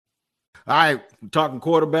All right, we're talking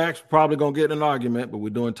quarterbacks. Probably going to get in an argument, but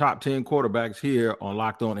we're doing top 10 quarterbacks here on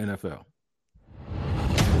Locked On NFL.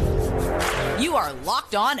 You are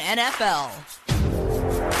Locked On NFL,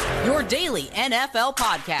 your daily NFL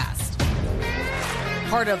podcast.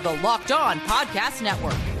 Part of the Locked On Podcast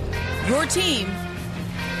Network, your team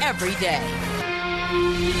every day.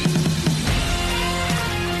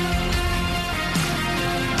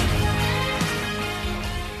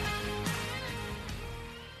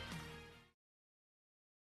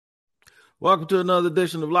 Welcome to another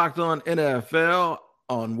edition of Locked On NFL.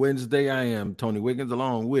 On Wednesday, I am Tony Wiggins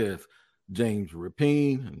along with James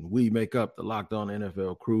Rapine, and we make up the Locked On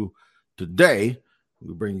NFL crew. Today,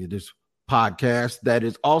 we bring you this podcast that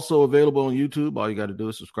is also available on YouTube. All you got to do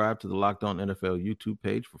is subscribe to the Locked On NFL YouTube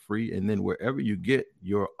page for free, and then wherever you get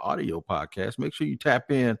your audio podcast, make sure you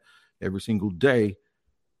tap in every single day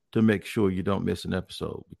to make sure you don't miss an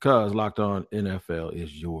episode, because Locked On NFL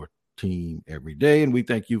is your team every day, and we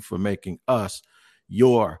thank you for making us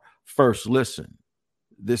your first listen.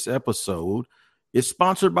 This episode is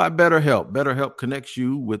sponsored by BetterHelp. BetterHelp connects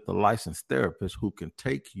you with a licensed therapist who can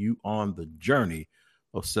take you on the journey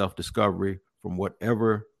of self-discovery from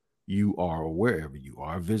whatever you are or wherever you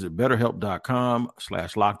are. Visit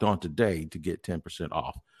BetterHelp.com/LockedOn today to get 10%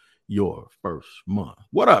 off your first month.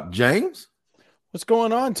 What up, James? What's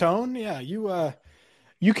going on, Tone? Yeah, you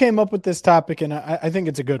came up with this topic, and I think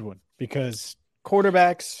it's a good one because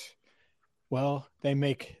quarterbacks, well, they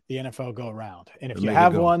make the NFL go around. And if you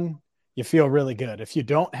have one, you feel really good. If you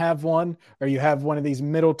don't have one, or you have one of these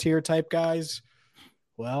middle tier type guys,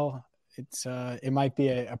 well, it might be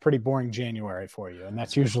a pretty boring January for you. And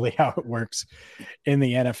that's usually how it works in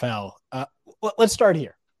the NFL. Let's start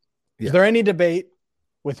here. Yeah. Is there any debate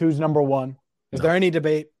with who's number one? Is there any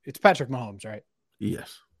debate? It's Patrick Mahomes, right?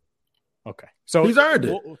 Yes. Okay. So he's earned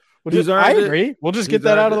it. I agree. We'll just get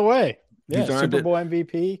that out of the way. Yeah, Super Bowl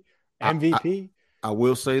MVP. I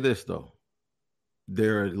will say this, though.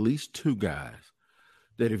 There are at least two guys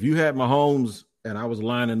that if you had Mahomes and I was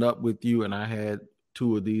lining up with you and I had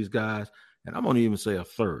two of these guys, and I'm going to even say a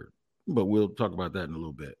third, but we'll talk about that in a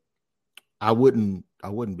little bit. I wouldn't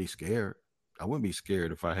be scared. I wouldn't be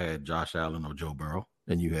scared if I had Josh Allen or Joe Burrow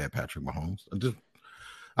and you had Patrick Mahomes.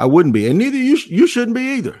 I wouldn't be. And neither you shouldn't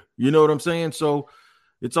be either. You know what I'm saying? So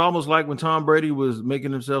it's almost like when Tom Brady was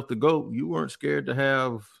making himself the GOAT, you weren't scared to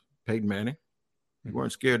have Peyton Manning. You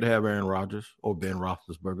weren't scared to have Aaron Rodgers or Ben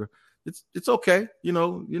Roethlisberger. It's okay.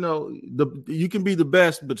 You can be the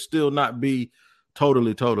best, but still not be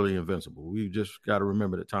totally invincible. We just got to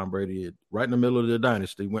remember that Tom Brady, right in the middle of the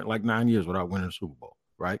dynasty, went like 9 years without winning a Super Bowl,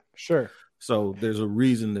 right? Sure. So there's a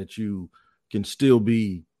reason that you can still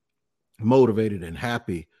be motivated and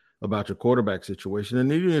happy about your quarterback situation.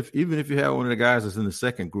 And even if you have one of the guys that's in the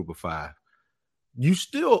second group of five, you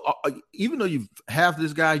still, even though you have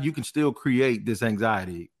this guy, you can still create this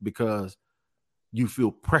anxiety because you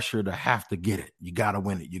feel pressure to have to get it. You got to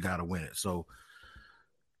win it. So,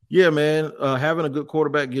 yeah, man, having a good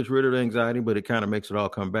quarterback gets rid of the anxiety, but it kind of makes it all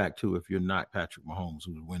come back, too, if you're not Patrick Mahomes,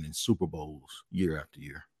 who's winning Super Bowls year after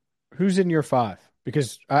year. Who's in your five?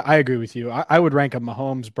 Because I agree with you. I would rank up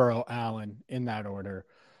Mahomes, Burrow, Allen in that order.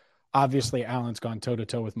 Obviously, Allen's gone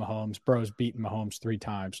toe-to-toe with Mahomes. Burrow's beaten Mahomes 3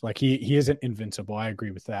 times. Like, he isn't invincible. I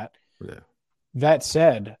agree with that. Yeah. That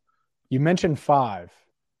said, you mentioned 5,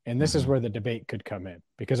 and this is where the debate could come in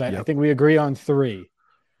because I think we agree on 3.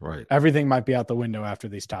 Right. Everything might be out the window after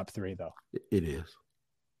these top 3, though. It is.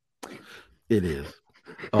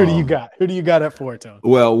 Who do you got? Who do you got at 4, Tone?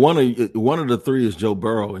 Well, one of the 3 is Joe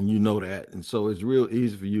Burrow, and you know that. And so it's real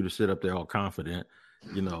easy for you to sit up there all confident,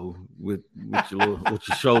 with your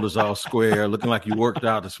shoulders all square, looking like you worked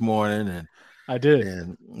out this morning. And I did.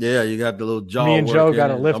 And yeah, you got the little jaw. Me and Joe got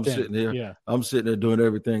a lift. I'm sitting here. Yeah. I'm sitting there doing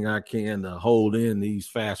everything I can to hold in these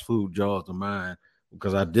fast food jaws of mine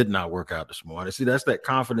because I did not work out this morning. See, that's that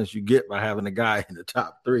confidence you get by having a guy in the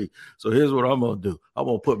top 3. So here's what I'm going to do. I'm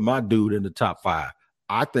going to put my dude in the top 5.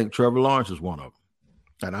 I think Trevor Lawrence is one of them.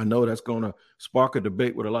 And I know that's going to spark a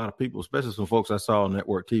debate with a lot of people, especially some folks I saw on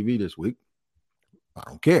network TV this week. I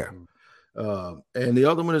don't care. And the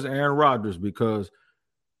other one is Aaron Rodgers, because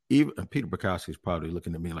even Peter Bukowski is probably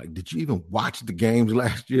looking at me like, did you even watch the games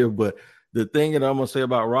last year? But the thing that I'm going to say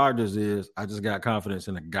about Rodgers is I just got confidence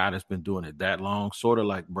in a guy that's been doing it that long, sort of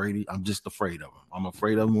like Brady. I'm just afraid of him. I'm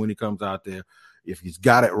afraid of him when he comes out there. If he's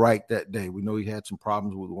got it right that day. We know he had some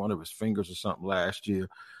problems with one of his fingers or something last year.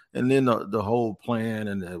 And then the whole plan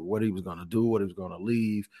and what he was going to do, what he was going to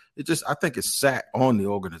leave. I think it sat on the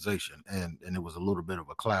organization and it was a little bit of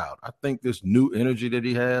a cloud. I think this new energy that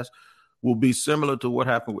he has will be similar to what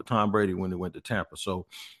happened with Tom Brady when he went to Tampa. So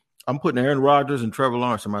I'm putting Aaron Rodgers and Trevor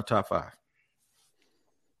Lawrence in my top 5.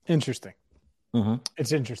 Interesting. Mm-hmm.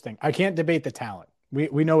 It's interesting. I can't debate the talent.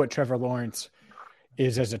 We know what Trevor Lawrence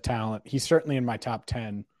is as a talent. He's certainly in my top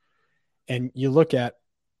 10. And you look at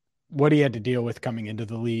what he had to deal with coming into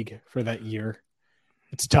the league for that year.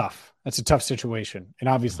 It's tough. That's a tough situation. And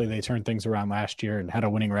obviously they turned things around last year and had a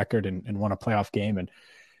winning record and won a playoff game and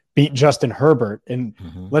beat Justin Herbert. And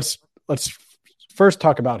let's first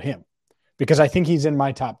talk about him, because I think he's in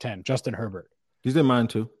my top 10, Justin Herbert. He's in mine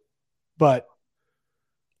too. But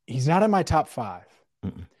he's not in my top 5.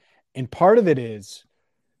 Mm-mm. And part of it is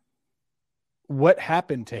what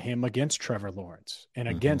happened to him against Trevor Lawrence and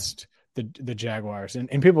against the Jaguars.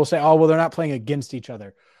 And people say, oh, well, they're not playing against each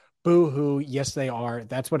other. Boo-hoo. Yes, they are.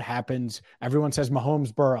 That's what happens. Everyone says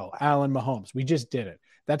Mahomes, Burrow, Allen, Mahomes. We just did it.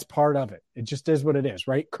 That's part of it. It just is what it is,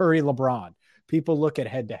 right? Curry, LeBron. People look at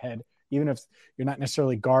head-to-head, even if you're not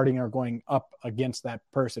necessarily guarding or going up against that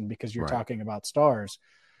person because you're talking about stars.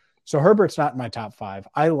 So Herbert's not in my top 5.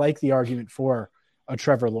 I like the argument for a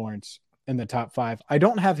Trevor Lawrence in the top 5. I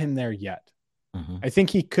don't have him there yet. I think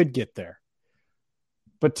he could get there.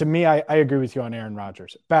 But to me, I agree with you on Aaron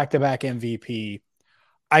Rodgers. Back-to-back MVP.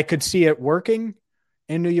 I could see it working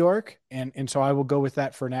in New York, and so I will go with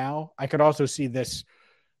that for now. I could also see this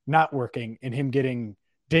not working and him getting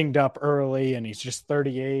dinged up early, and he's just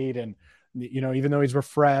 38, and even though he's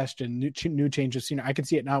refreshed and new changes, I could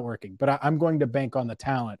see it not working. But I'm going to bank on the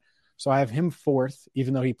talent. So I have him 4th,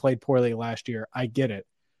 even though he played poorly last year. I get it,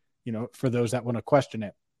 for those that want to question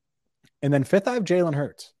it. And then 5th, I have Jalen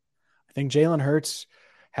Hurts. I think Jalen Hurts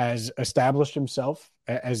has established himself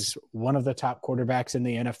as one of the top quarterbacks in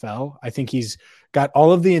the NFL. I think he's got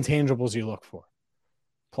all of the intangibles you look for.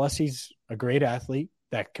 Plus, he's a great athlete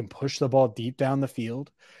that can push the ball deep down the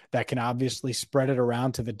field, that can obviously spread it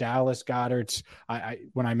around to the Dallas Goddards.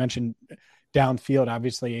 When I mentioned downfield,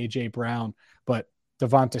 obviously A.J. Brown, but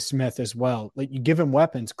Devonta Smith as well. Like, you give him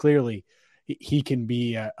weapons, clearly he can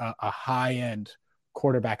be a high-end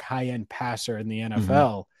quarterback, high-end passer in the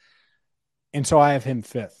NFL. And so I have him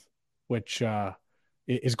 5th, which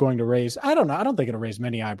is going to raise, I don't know, I don't think it'll raise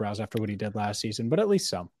many eyebrows after what he did last season, but at least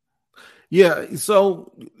some. Yeah,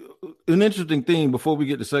 so an interesting thing before we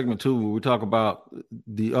get to segment 2, where we talk about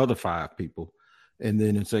the other 5 people, and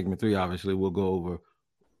then in segment 3, obviously, we'll go over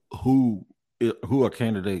who are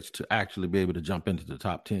candidates to actually be able to jump into the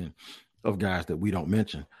top 10 of guys that we don't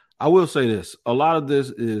mention. I will say this. A lot of this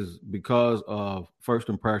is because of first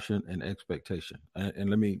impression and expectation. And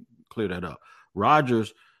let me clear that up.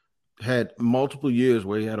 Rodgers had multiple years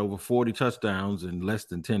where he had over 40 touchdowns and less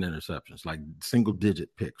than 10 interceptions, like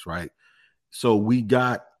single-digit picks, right? So we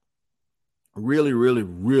got really, really,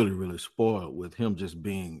 really, really spoiled with him just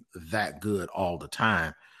being that good all the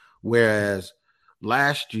time. Whereas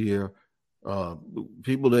last year,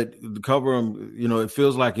 people that cover him, it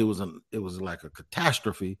feels like it was like a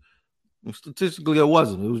catastrophe. And statistically, it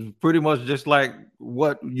wasn't. It was pretty much just like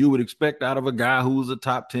what you would expect out of a guy who's a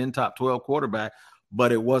top 10, top 12 quarterback,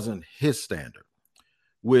 but it wasn't his standard.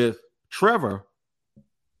 With Trevor,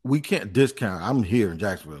 we can't discount. I'm here in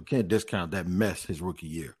Jacksonville. Can't discount that mess his rookie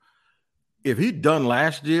year. If he'd done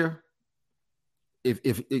last year,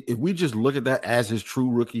 if we just look at that as his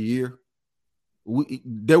true rookie year,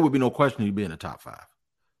 there would be no question he'd be in the top 5.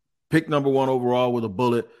 Pick number 1 overall with a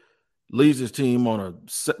bullet, leads his team on a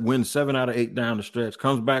win 7 out of 8 down the stretch,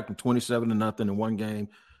 comes back from 27-0 in one game,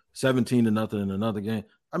 17-0 in another game.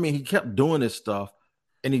 I mean, he kept doing this stuff,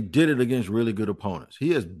 and he did it against really good opponents. He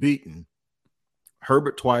has beaten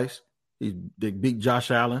Herbert twice. They beat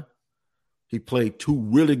Josh Allen. He played 2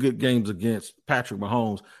 really good games against Patrick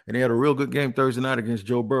Mahomes, and he had a real good game Thursday night against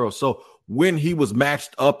Joe Burrow. So when he was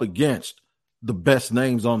matched up against the best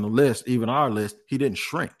names on the list, even our list, he didn't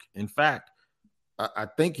shrink. In fact, I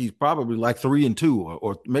think he's probably like 3-2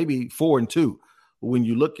 or maybe 4-2 when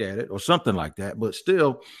you look at it, or something like that. But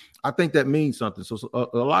still, I think that means something. So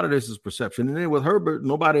a lot of this is perception. And then with Herbert,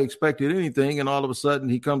 nobody expected anything, and all of a sudden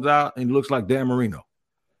he comes out and he looks like Dan Marino.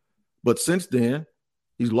 But since then,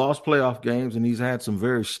 he's lost playoff games, and he's had some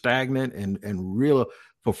very stagnant and real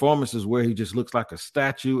performances where he just looks like a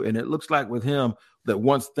statue. And it looks like with him that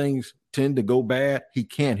once things tend to go bad, he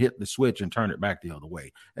can't hit the switch and turn it back the other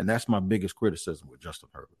way. And that's my biggest criticism with Justin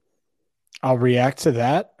Herbert. I'll react to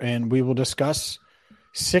that, and we will discuss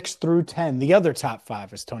 6 through 10, the other top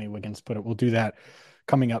 5, as Tony Wiggins put it. We'll do that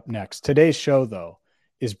coming up next. Today's show, though,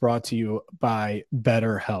 is brought to you by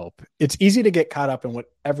BetterHelp. It's easy to get caught up in what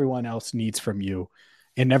everyone else needs from you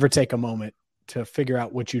and never take a moment to figure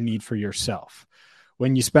out what you need for yourself.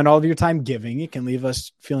 When you spend all of your time giving, it can leave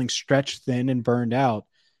us feeling stretched thin and burned out.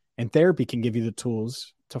 And therapy can give you the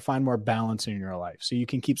tools to find more balance in your life so you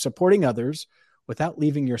can keep supporting others without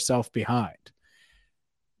leaving yourself behind.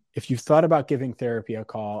 If you've thought about giving therapy a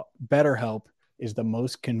call, BetterHelp is the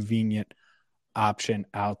most convenient option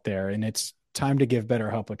out there, and it's time to give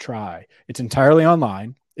BetterHelp a try. It's entirely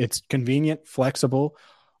online. It's convenient, flexible.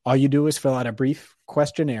 All you do is fill out a brief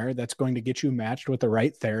questionnaire that's going to get you matched with the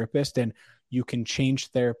right therapist, and you can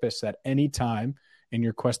change therapists at any time in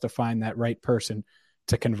your quest to find that right person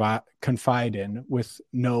to confide in with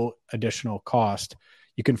no additional cost.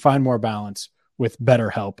 You can find more balance with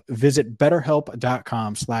BetterHelp. Visit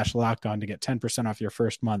betterhelp.com/lockedon to get 10% off your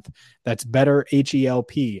first month. That's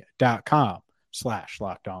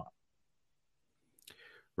betterhelp.com/lockedon.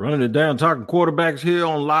 Running it down, talking quarterbacks here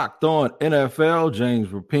on Locked On NFL. James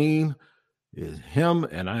Rapien is him,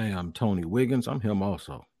 and I am Tony Wiggins. I'm him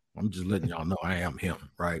also. I'm just letting y'all know I am him,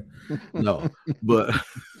 right? No, but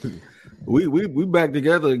we back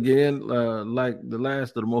together again, like the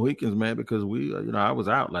last of the Mohicans, man, because I was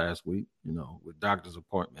out last week, with doctor's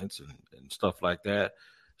appointments and stuff like that.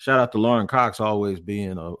 Shout out to Lauren Cox, always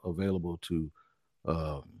being available to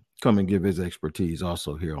come and give his expertise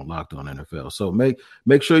also here on Locked On NFL. So make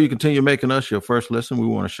sure you continue making us your first listen. We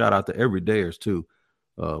want to shout out to everydayers too.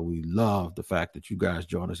 We love the fact that you guys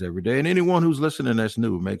join us every day. And anyone who's listening that's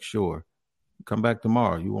new, make sure you come back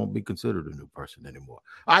tomorrow. You won't be considered a new person anymore.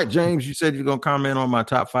 All right, James, you said you're going to comment on my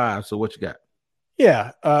top 5. So what you got?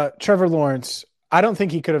 Yeah, Trevor Lawrence. I don't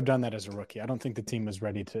think he could have done that as a rookie. I don't think the team was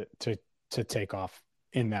ready to take off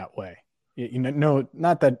in that way. No,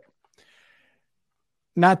 not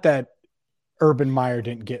that Urban Meyer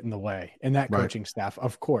didn't get in the way and that coaching staff,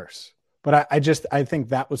 of course. But I think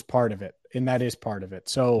that was part of it, and that is part of it.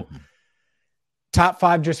 So top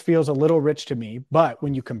 5 just feels a little rich to me. But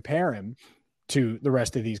when you compare him to the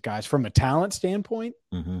rest of these guys from a talent standpoint,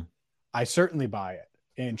 I certainly buy it.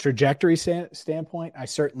 In trajectory standpoint, I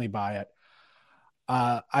certainly buy it.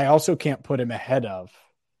 I also can't put him ahead of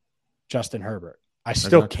Justin Herbert. I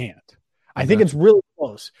still can't. I think it's really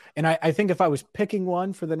close. And I think if I was picking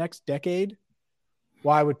one for the next decade,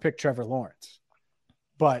 I would pick Trevor Lawrence.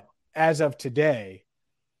 But as of today,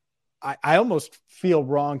 I almost feel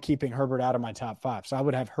wrong keeping Herbert out of my top 5. So I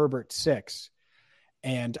would have Herbert 6.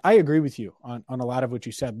 And I agree with you on a lot of what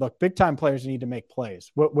you said. Look, big time players need to make plays.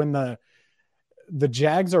 When the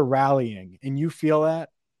Jags are rallying and you feel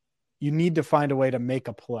that, you need to find a way to make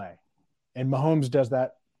a play. And Mahomes does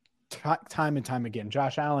that time and time again.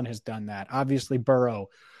 Josh Allen has done that. Obviously, Burrow,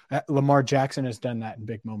 Lamar Jackson has done that in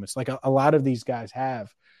big moments. Like a lot of these guys have.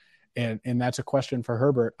 And that's a question for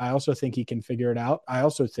Herbert. I also think he can figure it out. I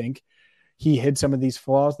also think he hid some of these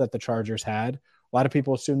flaws that the Chargers had. A lot of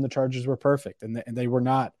people assumed the Chargers were perfect, and they were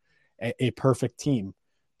not a perfect team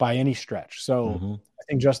by any stretch. So I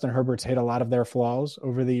think Justin Herbert's hit a lot of their flaws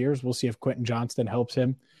over the years. We'll see if Quentin Johnston helps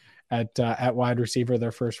him at wide receiver,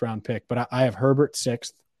 their first round pick. But I have Herbert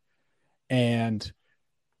 6th, and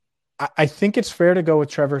I think it's fair to go with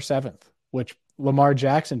Trevor 7th, which Lamar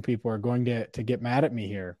Jackson people are going to get mad at me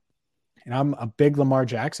here. And I'm a big Lamar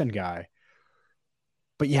Jackson guy,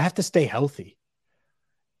 but you have to stay healthy.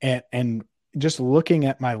 And just looking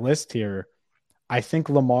at my list here, I think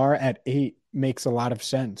Lamar at 8 makes a lot of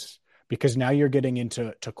sense because now you're getting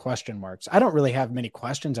into question marks. I don't really have many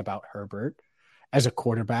questions about Herbert as a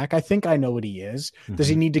quarterback. I think I know what he is. Does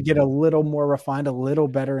he need to get a little more refined, a little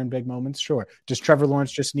better in big moments? Sure. Does Trevor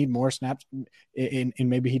Lawrence just need more snaps and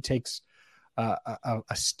maybe he takes a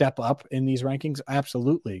step up in these rankings?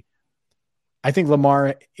 Absolutely. I think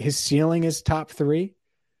Lamar, his ceiling is top 3,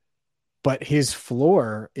 but his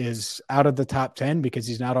floor is out of the top 10 because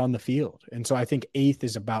he's not on the field. And so I think 8th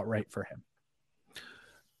is about right for him.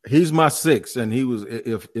 He's my 6th, and he was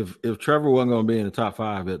if Trevor wasn't going to be in the top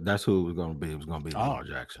 5, that's who it was going to be. It was going to be Lamar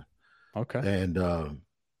Jackson. Okay. And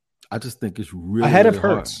I just think it's really ahead really of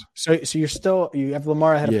Hurts. Hard. So you have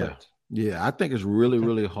Lamar ahead of Hurts. Yeah, I think it's really,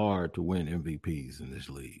 really hard to win MVPs in this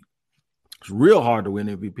league. It's real hard to win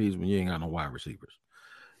MVPs when you ain't got no wide receivers.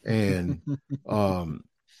 And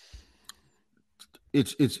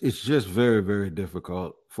it's just very, very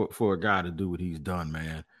difficult for a guy to do what he's done,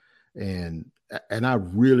 man. And I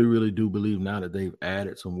really, really do believe now that they've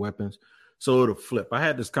added some weapons. So it'll flip. I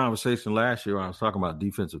had this conversation last year when I was talking about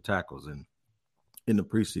defensive tackles and in the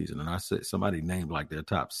preseason, and I said somebody named like their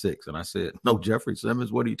top 6. And I said, no, Jeffrey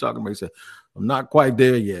Simmons, what are you talking about? He said, I'm not quite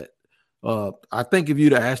there yet. I think if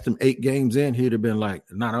you'd have asked him 8 games in, he'd have been like,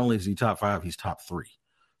 not only is he top 5, he's top 3.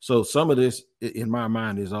 So some of this, in my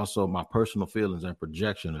mind, is also my personal feelings and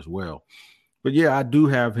projection as well. But yeah, I do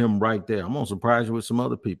have him right there. I'm gonna surprise you with some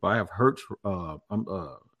other people. I have Hurts,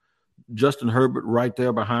 Justin Herbert right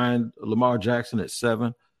there behind Lamar Jackson at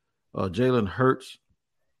 7. Jalen Hurts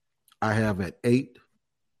I have at 8.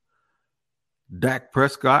 Dak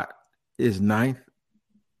Prescott is 9th.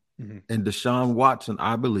 Mm-hmm. And Deshaun Watson,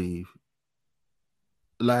 I believe,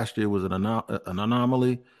 last year was an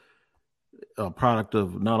anomaly, a product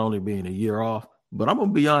of not only being a year off, but I'm going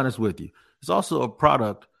to be honest with you. It's also a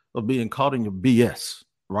product of being caught in your BS,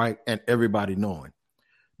 right? And everybody knowing.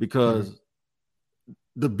 Because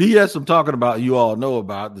the BS I'm talking about, you all know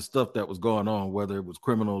about, the stuff that was going on, whether it was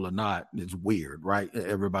criminal or not, it's weird, right?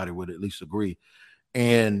 Everybody would at least agree.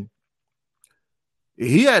 And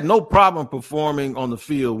he had no problem performing on the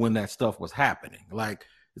field when that stuff was happening. Like,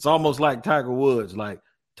 it's almost like Tiger Woods. Like,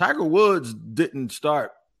 Tiger Woods didn't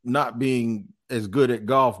start not being as good at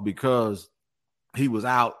golf because he was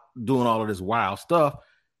out doing all of this wild stuff.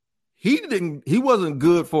 He wasn't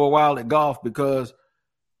good for a while at golf because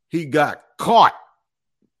he got caught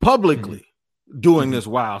publicly doing this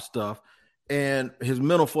wild stuff. And his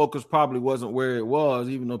mental focus probably wasn't where it was,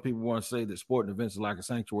 even though people want to say that sporting events are like a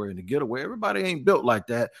sanctuary and a getaway. Everybody ain't built like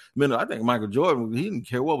that. I think Michael Jordan, he didn't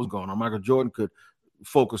care what was going on. Michael Jordan could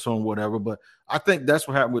focus on whatever. But I think that's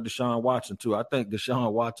what happened with Deshaun Watson, too. I think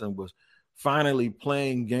Deshaun Watson was finally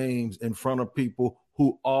playing games in front of people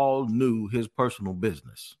who all knew his personal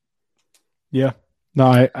business. Yeah.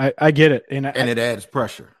 No, I get it. And it adds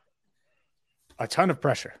pressure. A ton of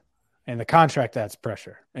pressure. And the contract adds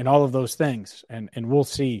pressure and all of those things. And we'll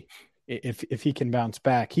see if he can bounce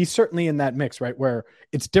back. He's certainly in that mix, right, where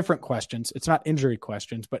it's different questions. It's not injury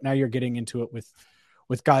questions, but now you're getting into it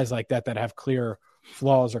with guys like that have clear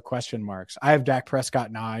flaws or question marks. I have Dak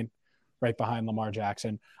Prescott 9 right behind Lamar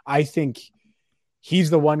Jackson. I think he's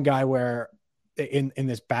the one guy where in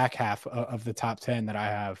this back half of the top 10 that I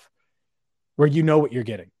have where you know what you're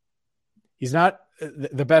getting. He's not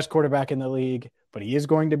the best quarterback in the league, but he is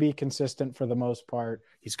going to be consistent for the most part.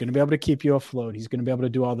 He's going to be able to keep you afloat. He's going to be able to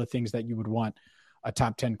do all the things that you would want a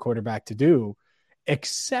top 10 quarterback to do,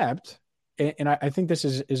 except, and I think this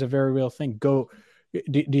is a very real thing. Do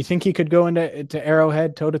you think he could go into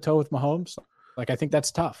Arrowhead toe-to-toe with Mahomes? Like, I think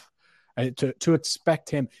that's tough to expect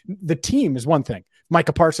him. The team is one thing.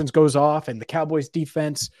 Micah Parsons goes off and the Cowboys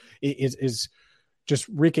defense is just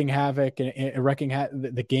wreaking havoc and wrecking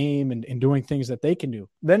the game and doing things that they can do.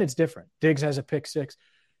 Then it's different. Diggs has a pick 6,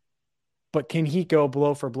 but can he go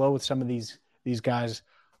blow for blow with some of these guys?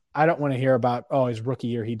 I don't want to hear about, his rookie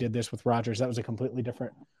year, he did this with Rodgers. That was a completely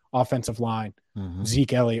different offensive line. Mm-hmm.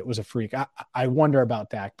 Zeke Elliott was a freak. I wonder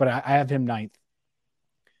about Dak, but I have him 9th.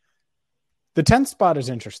 The 10th spot is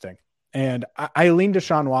interesting. And I lean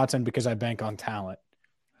Deshaun Watson because I bank on talent.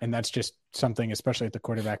 And that's just something, especially at the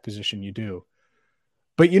quarterback position, you do.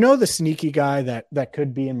 But the sneaky guy that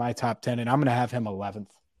could be in my top 10, and I'm going to have him 11th.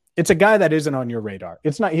 It's a guy that isn't on your radar.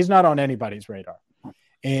 He's not on anybody's radar.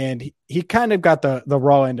 And he kind of got the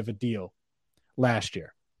raw end of a deal last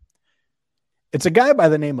year. It's a guy by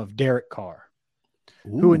the name of Derek Carr,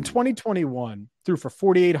 who in 2021 threw for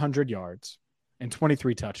 4,800 yards and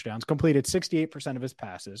 23 touchdowns, completed 68% of his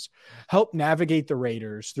passes, helped navigate the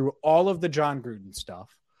Raiders through all of the John Gruden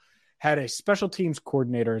stuff, had a special teams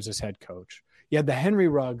coordinator as his head coach. You had the Henry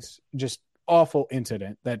Ruggs, just awful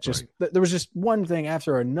incident that just there was just one thing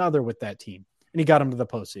after another with that team, and he got him to the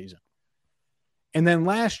postseason. And then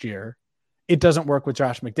last year, it doesn't work with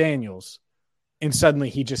Josh McDaniels, and suddenly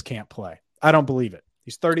he just can't play. I don't believe it.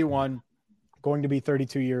 He's 31, going to be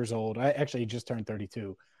 32 years old. He just turned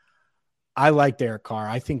 32. I like Derek Carr.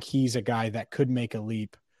 I think he's a guy that could make a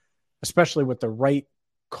leap, especially with the right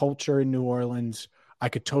culture in New Orleans. I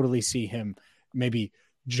could totally see him maybe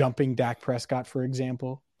jumping Dak Prescott, for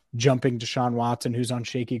example, jumping Deshaun Watson, who's on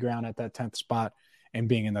shaky ground at that 10th spot, and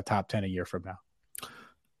being in the top 10 a year from now.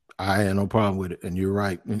 I had no problem with it, and you're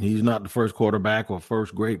right. And he's not the first quarterback or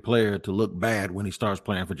first great player to look bad when he starts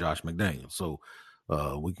playing for Josh McDaniels. So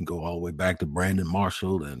we can go all the way back to Brandon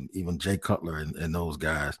Marshall and even Jay Cutler and those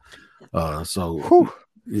guys. Yeah. So,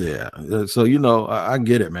 I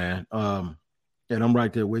get it, man. And I'm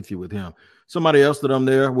right there with you with him. Somebody else that I'm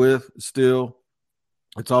there with still,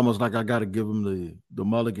 it's almost like I got to give him the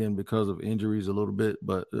mulligan because of injuries a little bit.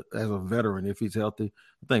 But as a veteran, if he's healthy,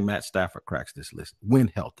 I think Matt Stafford cracks this list when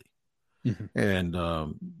healthy. Mm-hmm.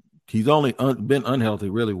 And he's only been unhealthy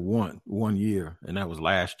really one year, and that was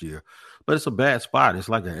last year. But it's a bad spot. It's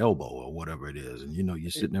like an elbow or whatever it is. And,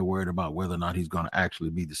 you're sitting there worried about whether or not he's going to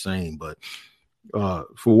actually be the same. But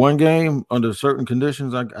for one game, under certain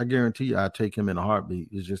conditions, I guarantee you I'd take him in a heartbeat.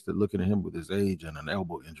 It's just that looking at him with his age and an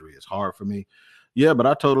elbow injury is hard for me. Yeah, but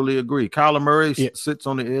I totally agree. Kyler Murray sits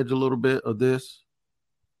on the edge a little bit of this.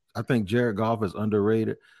 I think Jared Goff is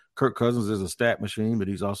underrated. Kirk Cousins is a stat machine, but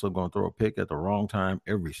he's also going to throw a pick at the wrong time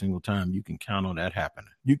every single time. You can count on that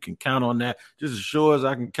happening. You can count on that just as sure as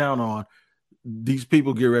I can count on these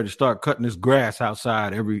people get ready to start cutting this grass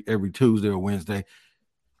outside every Tuesday or Wednesday.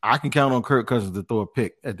 I can count on Kirk Cousins to throw a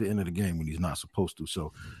pick at the end of the game when he's not supposed to.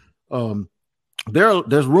 So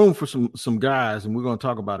there's room for some guys, and we're going to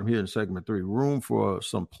talk about them here in segment 3, room for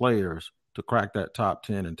some players to crack that top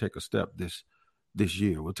 10 and take a step this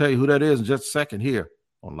year. We'll tell you who that is in just a second here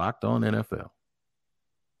on Locked On NFL.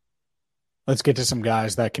 Let's get to some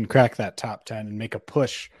guys that can crack that top 10 and make a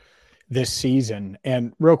push this season.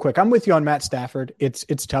 And real quick, I'm with you on Matt Stafford. It's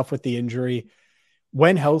tough with the injury.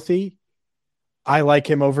 When healthy, I like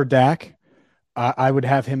him over Dak. I would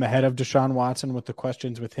have him ahead of Deshaun Watson with the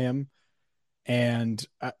questions with him. And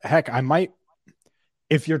heck, I might,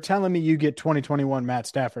 if you're telling me you get 2021 Matt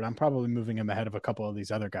Stafford, I'm probably moving him ahead of a couple of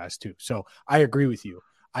these other guys too. So I agree with you.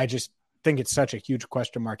 I just think it's such a huge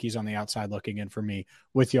question mark. He's on the outside looking in for me,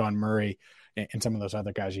 with you on Murray and some of those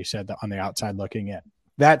other guys you said that on the outside looking in.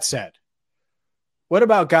 That said, what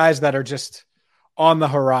about guys that are just on the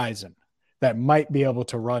horizon that might be able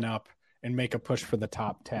to run up and make a push for the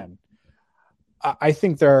top 10? I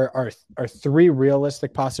think there are 3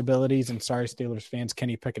 realistic possibilities, and sorry, Steelers fans,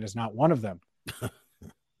 Kenny Pickett is not one of them.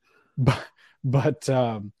 but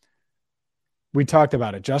we talked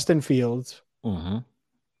about it. Justin Fields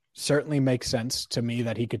certainly makes sense to me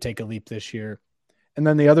that he could take a leap this year. And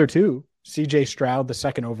then the other 2, CJ Stroud, the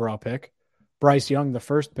 2nd overall pick, Bryce Young, the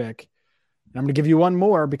 1st pick. And I'm going to give you one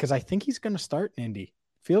more because I think he's going to start in Indy.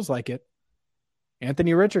 Feels like it.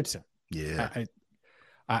 Anthony Richardson. Yeah.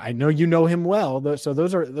 I know you know him well. So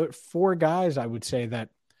those are the 4 guys I would say that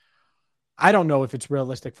I don't know if it's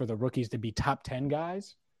realistic for the rookies to be top 10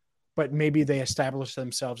 guys, but maybe they establish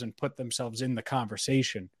themselves and put themselves in the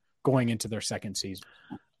conversation going into their 2nd season.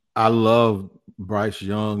 I love Bryce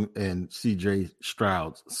Young and CJ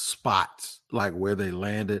Stroud's spots, like where they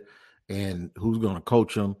landed and who's going to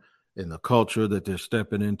coach them and the culture that they're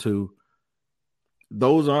stepping into.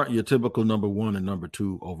 Those aren't your typical number 1 and number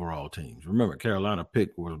 2 overall teams. Remember, Carolina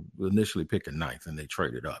was initially picking 9th and they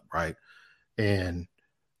traded up, right? And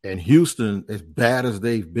Houston, as bad as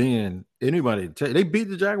they've been, they beat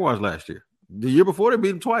the Jaguars last year. The year before, they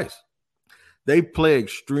beat them twice. They play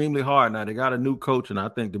extremely hard. Now, they got a new coach, and I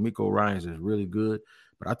think DeMeco Ryans is really good,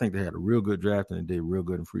 but I think they had a real good draft and they did real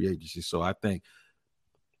good in free agency. So I think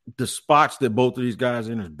the spots that both of these guys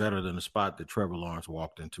in is better than the spot that Trevor Lawrence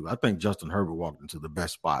walked into. I think Justin Herbert walked into the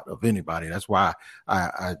best spot of anybody. That's why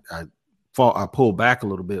I pull back a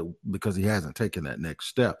little bit, because he hasn't taken that next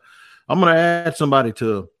step. I'm going to add somebody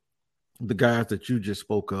to the guys that you just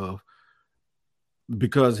spoke of,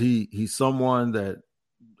 because he's someone that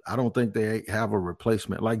I don't think they have a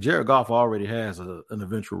replacement. Like Jared Goff already has an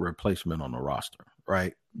eventual replacement on the roster,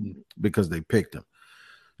 right? Because they picked him.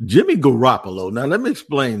 Jimmy Garoppolo. Now, let me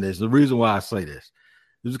explain this. The reason why I say this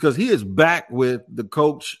is because he is back with the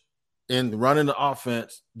coach and running the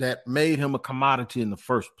offense that made him a commodity in the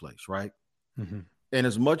first place, right? Mm-hmm. And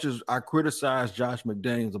as much as I criticize Josh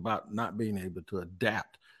McDaniels about not being able to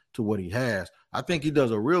adapt to what he has, I think he does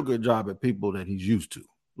a real good job at people that he's used to,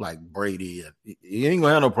 like Brady. He ain't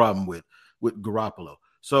gonna have no problem with Garoppolo.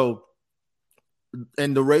 So,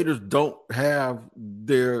 and the Raiders don't have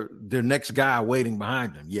their next guy waiting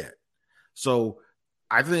behind them yet. So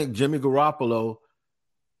I think Jimmy Garoppolo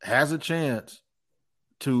has a chance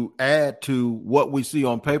to add to what we see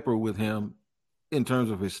on paper with him in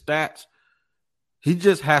terms of his stats. He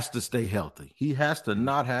just has to stay healthy. He has to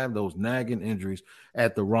not have those nagging injuries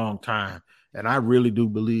at the wrong time. And I really do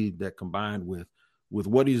believe that, combined with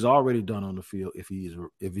what he's already done on the field, if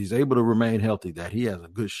he's able to remain healthy, that he has a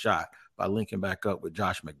good shot by linking back up with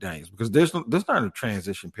Josh McDaniels. Because there's not a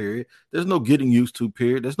transition period. There's no getting used to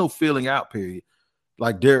period. There's no feeling out period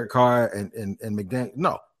like Derek Carr and McDaniels.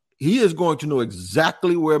 No, he is going to know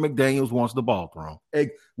exactly where McDaniels wants the ball thrown,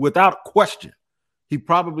 without question. He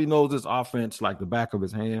probably knows this offense like the back of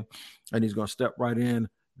his hand, and he's going to step right in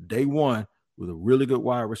day one with a really good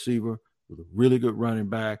wide receiver, with a really good running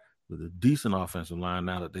back, with a decent offensive line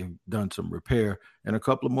now that they've done some repair, and a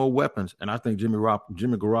couple of more weapons. And I think Jimmy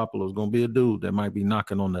Garoppolo is going to be a dude that might be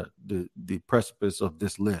knocking on the precipice of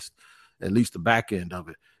this list, at least the back end of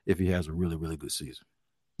it, if he has a really, really good season.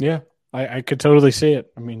 Yeah, I could totally see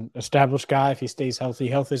it. I mean, established guy, if he stays healthy.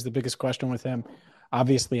 Health is the biggest question with him.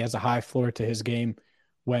 Obviously has a high floor to his game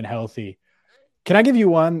when healthy. Can I give you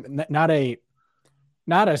one, not a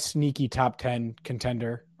sneaky top 10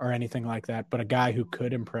 contender or anything like that, but a guy who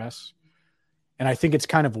could impress? And I think it's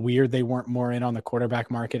kind of weird they weren't more in on the quarterback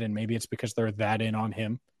market, and maybe it's because they're that in on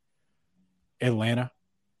him. Atlanta.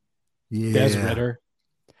 Yeah. Des Ridder.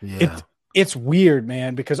 Yeah. It's weird,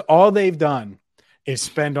 man, because all they've done is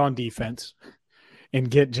spend on defense and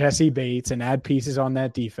get Jesse Bates and add pieces on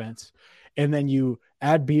that defense. And then you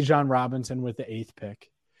add Bijan Robinson with the 8th pick.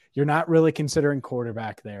 You're not really considering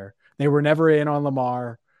quarterback there. They were never in on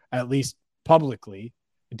Lamar, at least publicly.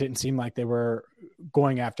 It didn't seem like they were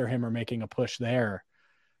going after him or making a push there.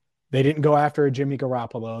 They didn't go after a Jimmy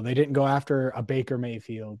Garoppolo. They didn't go after a Baker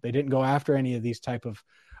Mayfield. They didn't go after any of these type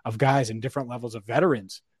of guys in different levels of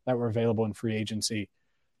veterans that were available in free agency.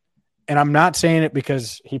 And I'm not saying it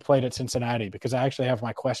because he played at Cincinnati, because I actually have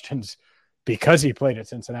my questions because he played at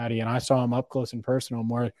Cincinnati and I saw him up close and personal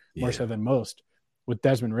more so than most with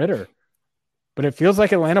Desmond Ridder. But it feels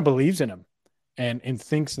like Atlanta believes in him and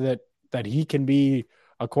thinks that he can be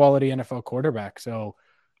a quality NFL quarterback. So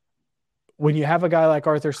when you have a guy like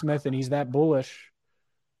Arthur Smith and he's that bullish,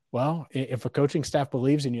 well, if a coaching staff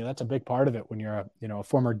believes in you, that's a big part of it when you're a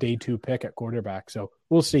former day 2 pick at quarterback. So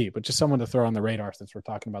we'll see, but just someone to throw on the radar since we're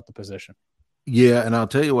talking about the position. Yeah, and I'll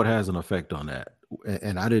tell you what has an effect on that.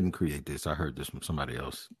 And I didn't create this. I heard this from somebody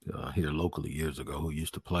else here locally years ago who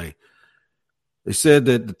used to play. They said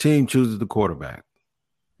that the team chooses the quarterback.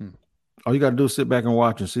 All you got to do is sit back and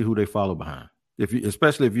watch and see who they follow behind.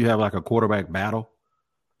 Especially if you have like a quarterback battle.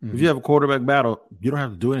 If you have a quarterback battle, you don't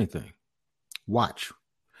have to do anything. Watch.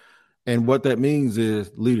 And what that means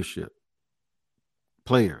is leadership,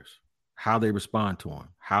 players, how they respond to him,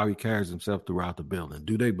 how he carries himself throughout the building.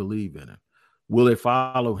 Do they believe in him? Will they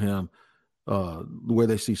follow him where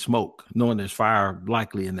they see smoke, knowing there's fire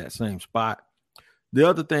likely in that same spot? The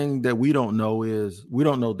other thing that we don't know is we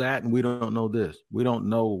don't know that, and we don't know this. We don't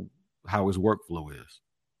know how his workflow is.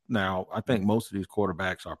 Now, I think most of these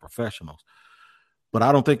quarterbacks are professionals, but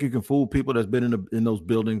I don't think you can fool people that's been in those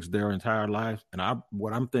buildings their entire lives. And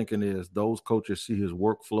what I'm thinking is those coaches see his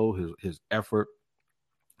workflow, his effort,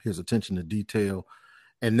 his attention to detail,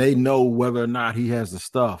 and they know whether or not he has the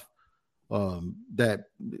stuff that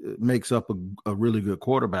makes up a really good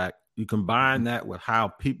quarterback. You combine that with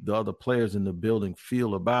how the other players in the building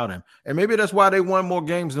feel about him. And maybe that's why they won more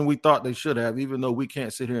games than we thought they should have, even though we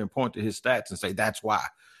can't sit here and point to his stats and say that's why.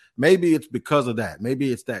 Maybe it's because of that.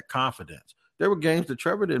 Maybe it's that confidence. There were games that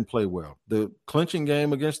Trevor didn't play well. The clinching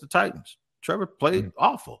game against the Titans, Trevor played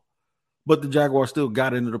awful. But the Jaguars still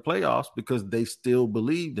got into the playoffs because they still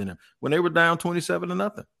believed in him. When they were down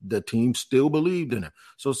 27-0, the team still believed in him.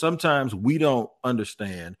 So sometimes we don't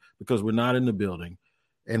understand because we're not in the building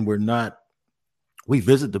and we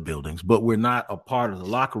visit the buildings, but we're not a part of the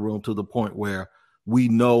locker room to the point where we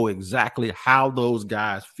know exactly how those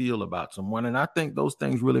guys feel about someone. And I think those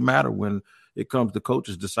things really matter when it comes to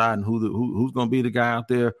coaches deciding who's going to be the guy out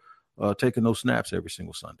there taking those snaps every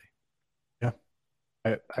single Sunday.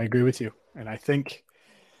 I agree with you. And I think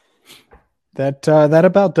that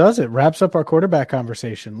about does it. Wraps up our quarterback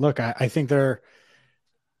conversation. Look, I think the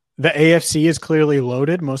AFC is clearly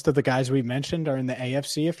loaded. Most of the guys we mentioned are in the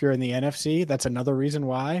AFC. If you're in the NFC, that's another reason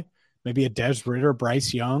why. Maybe a Des Ridder,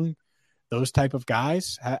 Bryce Young, those type of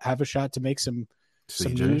guys have a shot to make some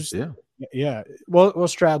news. Yeah. Well,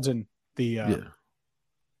 Stroud's in the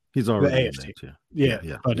he's already the AFC. In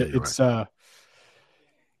that, But it's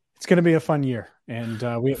going to be a fun year. And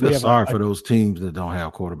we feel have sorry for those teams that don't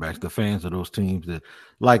have quarterbacks, the fans of those teams that,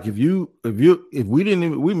 like, if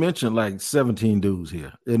we mentioned like 17 dudes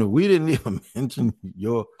here, and if we didn't even mention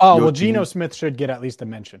your Geno Smith should get at least a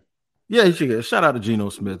mention. Yeah, he should get a shout out to Geno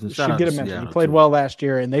Smith. And should get a mention. Seattle, he played well last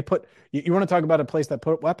year, and they put you want to talk about a place that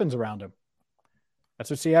put weapons around him. That's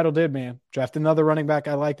what Seattle did, man. Drafted another running back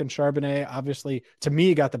I liked in Charbonnet. Obviously, to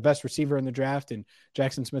me, got the best receiver in the draft in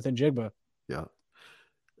Jackson Smith and Jigba. Yeah.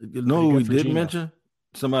 You know who we didn't mention?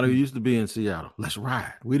 Somebody who used to be in Seattle. Let's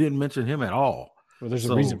Ride. We didn't mention him at all. Well, there's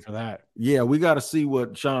a reason for that. Yeah, we got to see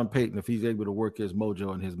what Sean Payton, if he's able to work his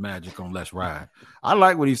mojo and his magic on Let's Ride. I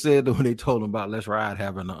like what he said when they told him about Let's Ride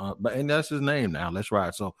having and that's his name now, Let's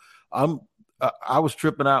Ride. So I was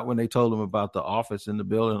tripping out when they told him about the office in the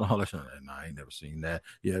building and all that. No, I ain't never seen that.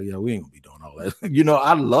 Yeah, we ain't gonna be doing all that.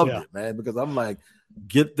 I loved it, man, because I'm like,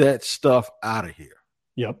 get that stuff out of here.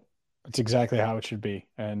 Yep. That's exactly how it should be.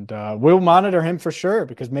 And we'll monitor him for sure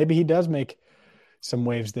because maybe he does make some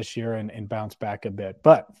waves this year and bounce back a bit.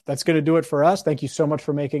 But that's going to do it for us. Thank you so much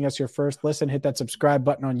for making us your first listen. Hit that subscribe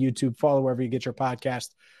button on YouTube. Follow wherever you get your podcast.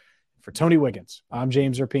 For Tony Wiggins, I'm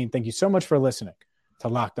James Rapien. Thank you so much for listening to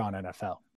Locked On NFL.